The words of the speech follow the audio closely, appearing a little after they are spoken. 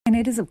And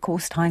it is, of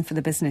course, time for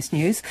the business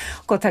news.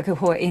 Ko taku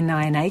hoa e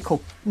nai ko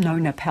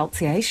Nona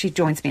Peltier. She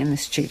joins me in the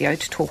studio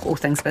to talk all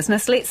things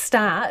business. Let's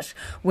start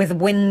with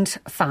wind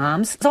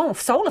farms. Oh,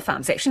 solar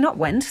farms, actually, not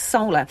wind,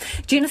 solar.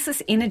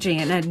 Genesis Energy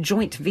and a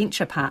joint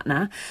venture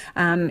partner,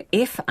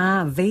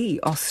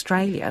 FRV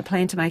Australia,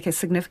 plan to make a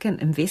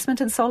significant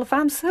investment in solar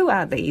farms. Who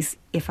are these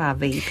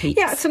FRV peeps?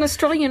 Yeah, it's an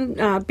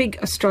Australian, big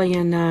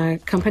Australian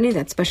company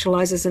that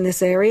specialises in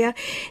this area.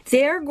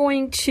 They're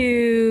going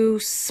to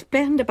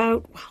spend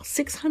about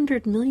 $600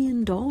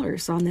 million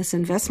on this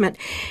investment,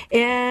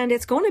 and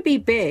it's going to be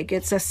big.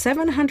 It's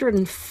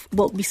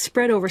will be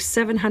spread over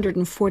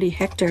 740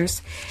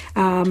 hectares,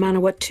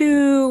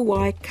 Manawatu,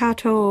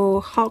 Waikato,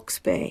 Hawke's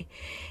Bay,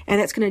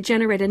 and it's going to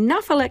generate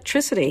enough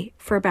electricity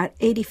for about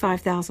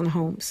 85,000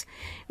 homes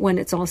when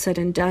it's all said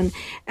and done.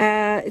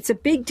 It's a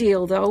big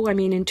deal, though. I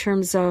mean, in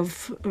terms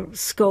of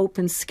scope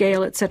and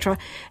scale, etc.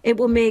 It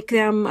will make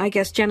them, I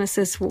guess,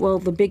 Genesis,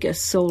 the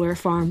biggest solar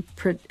farm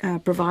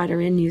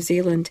provider in New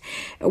Zealand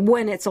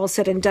when it's all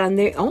said and done.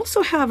 They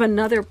also have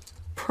another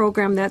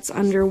program that's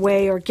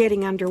underway or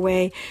getting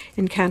underway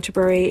in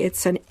Canterbury.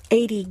 It's an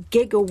 80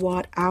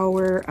 gigawatt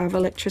hour of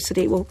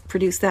electricity. It will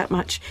produce that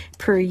much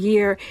per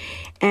year.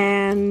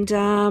 And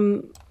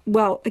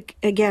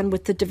again,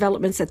 with the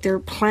developments that they're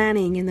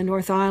planning in the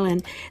North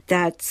Island,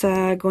 that's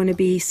going to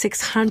be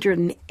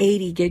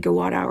 680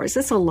 gigawatt hours.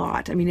 That's a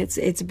lot. I mean,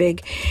 it's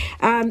big.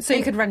 So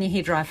you could run your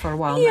hairdryer for a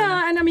while.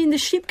 Yeah, and I mean, the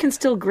sheep can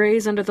still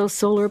graze under those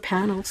solar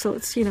panels, so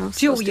it's, dual use.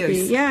 Dual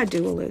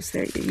use.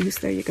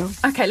 There you go.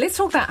 Okay, let's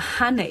talk about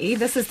honey.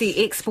 This is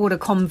the exporter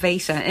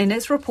Comvita, and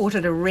it's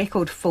reported a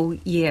record full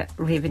year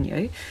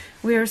revenue.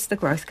 Where is the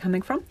growth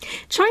coming from?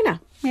 China.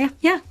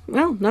 Yeah.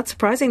 Well, not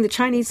surprising. The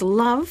Chinese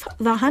love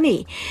the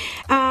honey.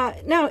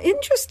 Now,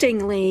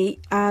 interestingly,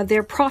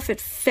 their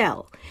profit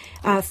fell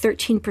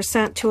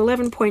 13% to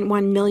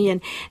 $11.1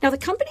 million. Now, the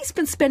company's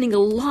been spending a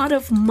lot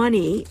of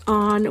money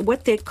on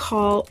what they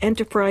call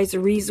enterprise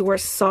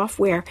resource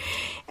software.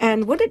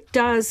 And what it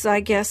does,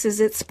 I guess, is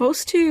it's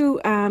supposed to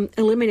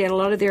eliminate a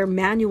lot of their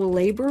manual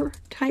labor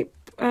type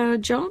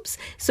jobs.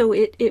 So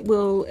it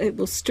will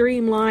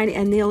streamline,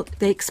 and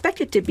they expect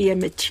it to be a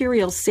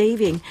material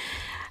saving.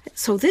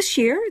 So this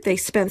year they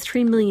spent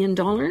 $3 million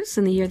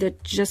in the year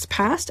that just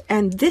passed,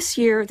 and this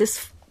year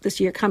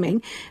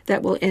coming,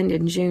 that will end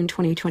in June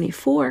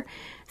 2024,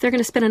 they're going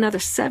to spend another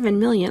 $7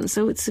 million.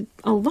 So it's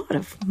a lot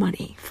of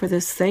money for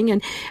this thing.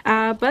 And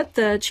but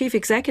the chief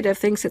executive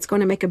thinks it's going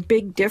to make a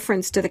big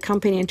difference to the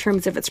company in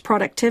terms of its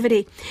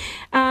productivity.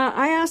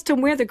 I asked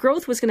him where the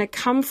growth was going to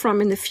come from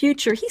in the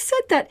future. He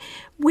said that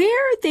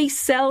where they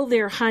sell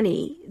their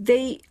honey,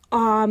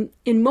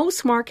 in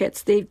most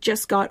markets, they've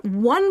just got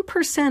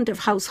 1% of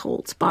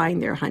households buying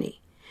their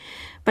honey.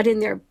 But in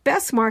their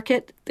best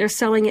market, they're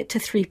selling it to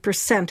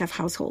 3% of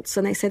households.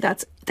 And they say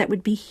that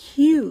would be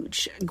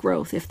huge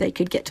growth if they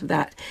could get to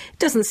that. It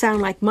doesn't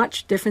sound like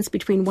much difference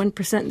between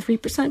 1% and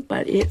 3%,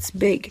 but it's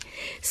big.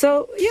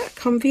 So, yeah,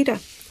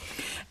 Comvita.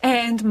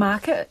 And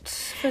market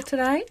for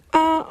today?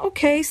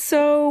 Okay,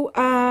 so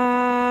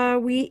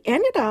we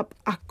ended up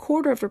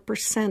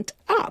 0.25%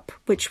 up,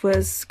 which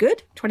was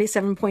good.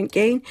 27-point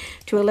gain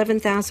to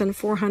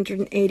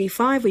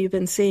 11,485. We've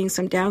been seeing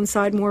some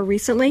downside more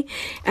recently.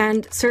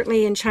 And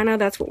certainly in China,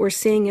 that's what we're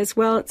seeing as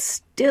well.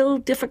 It's still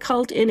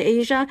difficult in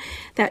Asia.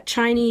 That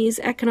Chinese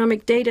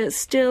economic data is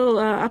still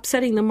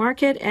upsetting the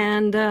market,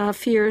 and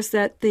fears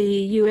that the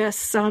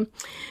U.S.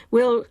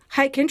 Will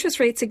hike interest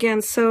rates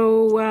again.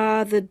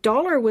 So the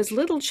dollar was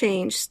little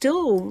change,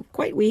 still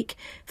quite weak,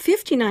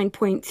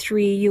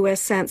 59.3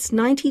 U.S. cents,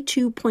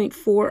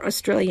 92.4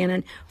 Australian,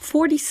 and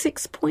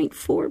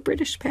 46.4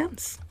 British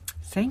pence.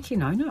 Thank you,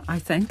 Nona, I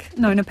think.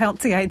 Nona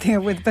Peltier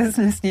there with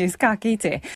Business News. Ka kite.